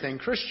everything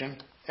Christian,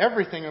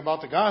 everything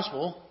about the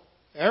gospel,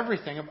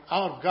 everything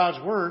out of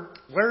God's Word.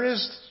 Where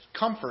is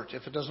comfort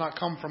if it does not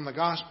come from the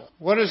gospel?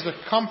 What is the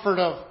comfort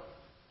of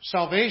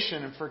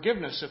salvation and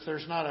forgiveness if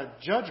there's not a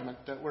judgment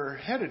that we're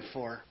headed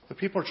for? The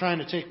people are trying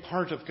to take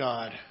part of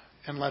God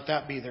and let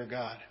that be their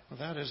God. Well,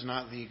 that is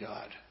not the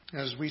God.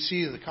 As we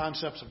see the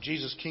concepts of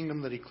Jesus'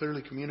 kingdom that He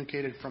clearly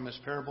communicated from His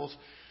parables,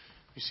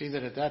 we see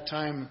that at that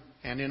time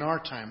and in our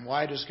time,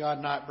 why does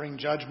God not bring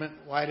judgment?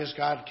 Why does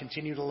God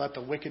continue to let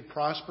the wicked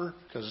prosper?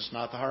 Because it's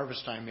not the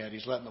harvest time yet.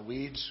 He's letting the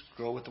weeds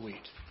grow with the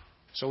wheat.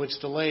 So it's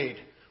delayed.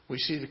 We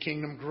see the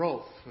kingdom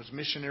growth as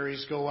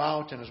missionaries go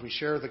out and as we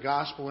share the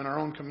gospel in our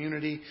own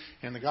community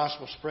and the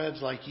gospel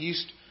spreads like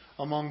yeast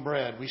among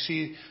bread. We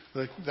see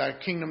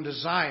that kingdom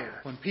desire.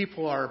 When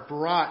people are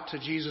brought to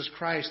Jesus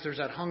Christ, there's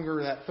that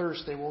hunger, that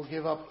thirst. They will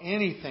give up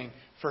anything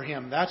for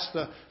Him. That's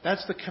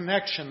the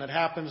connection that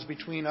happens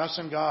between us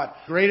and God.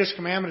 The greatest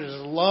commandment is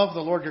to love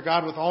the Lord your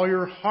God with all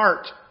your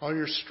heart, all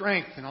your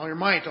strength, and all your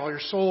might, all your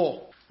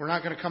soul. We're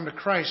not going to come to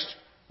Christ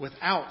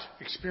without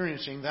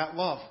experiencing that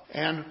love.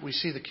 And we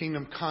see the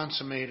kingdom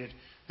consummated.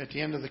 At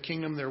the end of the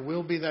kingdom, there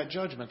will be that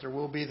judgment. There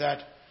will be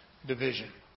that division.